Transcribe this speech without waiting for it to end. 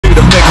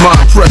my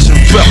impression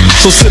felt.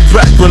 So sit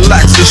back,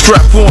 relax, and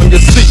strap on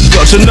your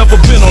seatbelt. You've never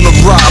been on a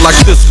ride like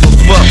this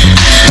before.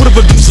 With a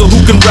producer who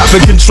can rap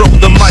and control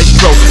the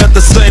maestro. At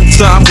the same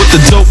time, with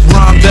the dope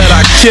rhyme that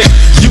I kick,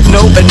 you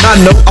know and I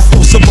know I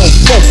feel some more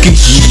funky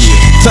shit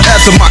to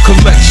add to my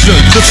collection.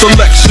 The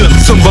selection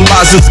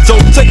symbolizes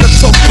dope. Take a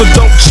toke, but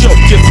don't choke.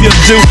 If you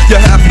do, you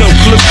have no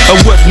clue of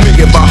what me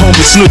and my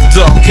homie Snoop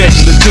Dogg came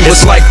to do.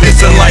 It's like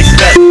this and like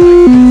that,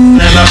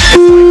 and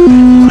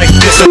like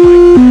this and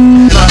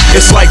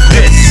it's like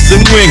this,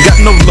 and we ain't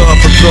got no love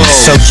for those.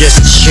 So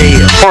just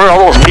chill. Or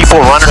all those people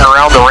running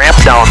around the ramp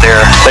down there,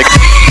 like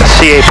a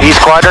CAP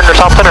squadron or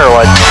something, or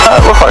what?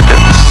 It looked like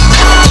it.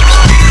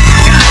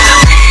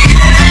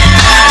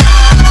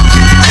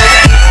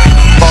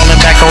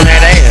 Falling back on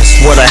that ass.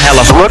 What a hell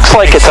of a... Looks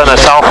like it's on the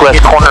southwest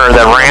corner of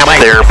the ramp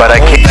there, but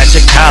I can't... That's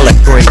your collard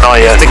green. Oh,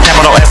 yeah. The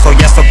capital S, so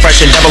yes, for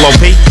fresh and double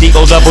OP.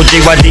 D-Go double G,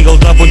 Y D-Go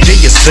double G,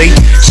 you see?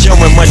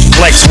 Showing much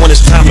flex when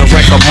it's time to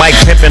wreck a mic.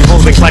 Pippin'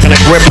 holding clacking a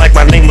grip like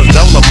my name was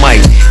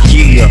Dolomite.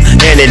 Yeah,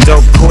 and it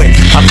don't quit.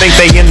 I think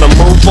they in the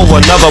mood for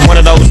another one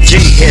of those G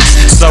hits.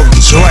 So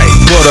Dre,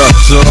 What up,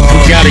 dog?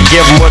 we gotta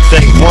give them what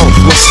they want.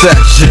 What's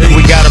that, Jay?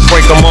 We gotta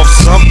break them off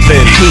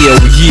something.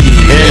 Hell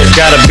yeah. And it's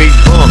gotta be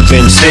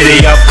bumpin'. City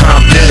of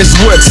Compton. It's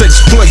where it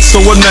takes place,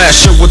 so I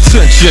nash your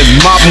attention.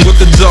 Mobbing with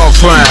the dog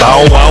pound.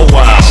 Wow, wow,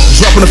 wow.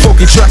 Dropping the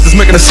funky tracks that's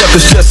making the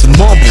suckers just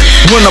mumble.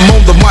 When I'm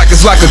on the mic,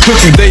 it's like a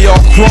cookie, they all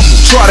crumble.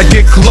 Try to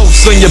get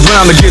close and you're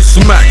bound to get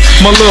smacked.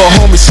 My little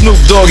homie Snoop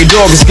Doggy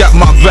Dogg has got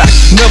my back.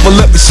 Never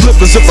let me slip,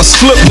 as if I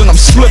slip, then I'm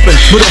slipping.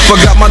 But if I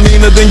got my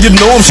Nina, then you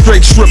know I'm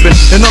straight tripping.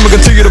 And I'ma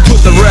continue to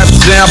put the rap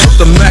down, put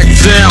the Mac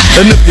down.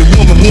 And if your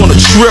woman wanna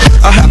trip,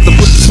 I have to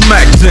put the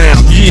smack down.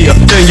 Yeah,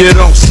 then you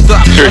don't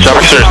stop. Here's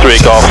Officer 3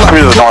 Golf,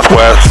 through the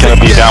northwest, gonna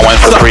be downwind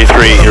for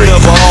 3-3.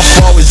 Never off,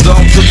 always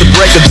on, to the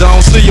break of dawn.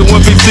 See you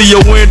when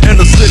BTON in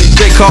the city,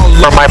 they call it.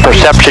 From my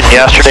perception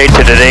yesterday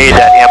to today,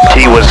 that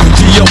MT was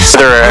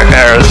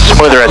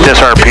smoother at this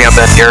RPM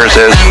than yours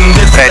is,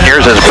 and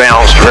yours is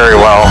bounced very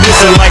well.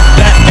 It's like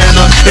that,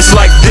 Anna, it's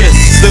like this,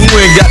 then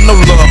we ain't got no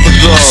love for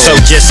those. So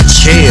just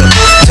chill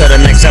till the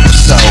next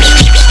episode.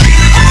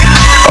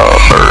 Oh,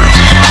 birds.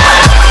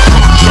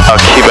 I'll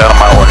keep out of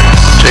my way.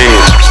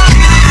 Jeez.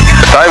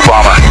 The dive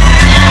bomber.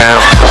 And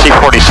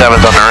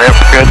C-47's on the ramp.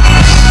 Good.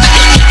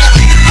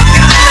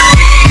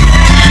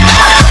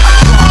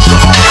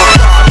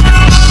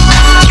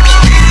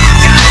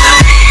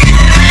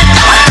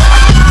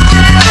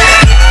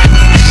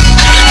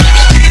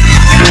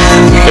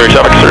 There's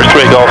Officer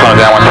 3 Golf on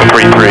that one for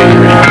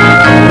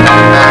 3-3.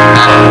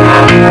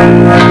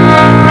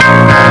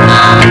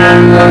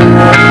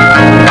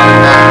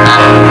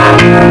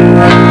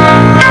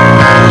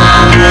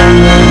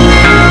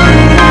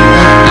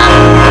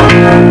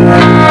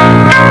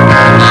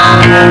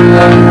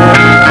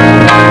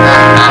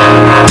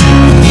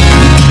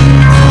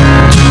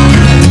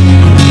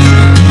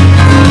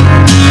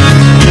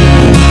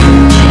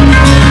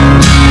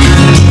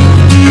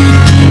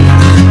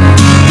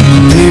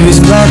 Baby's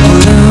black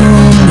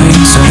balloon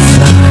makes her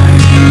fly.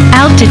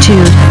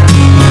 Altitude.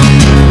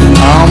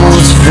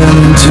 Almost fell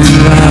into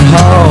a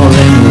hole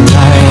in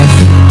life.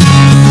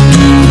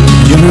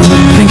 You know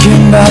I'm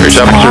thinking about There's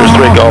Officer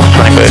 3 Golf,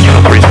 20 minutes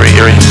from 3-3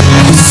 Erie.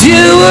 'cause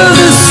you were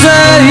the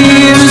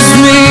same as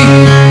me,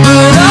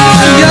 but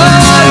on your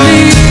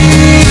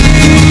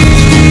knees.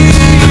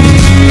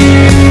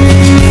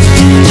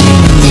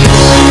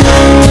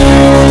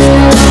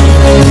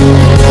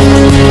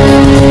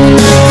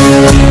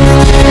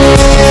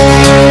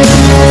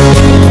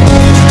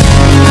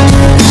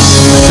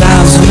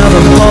 Thousand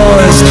other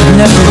boys could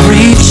never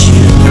reach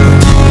you,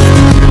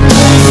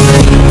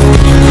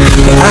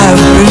 but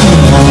I've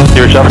been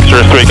Here's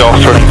Officer 3 Golf,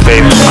 turning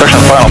base. Question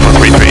final for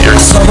 3-3 Erie.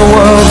 saw the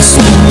world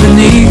spin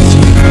beneath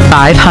you,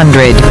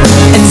 500.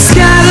 and the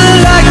sky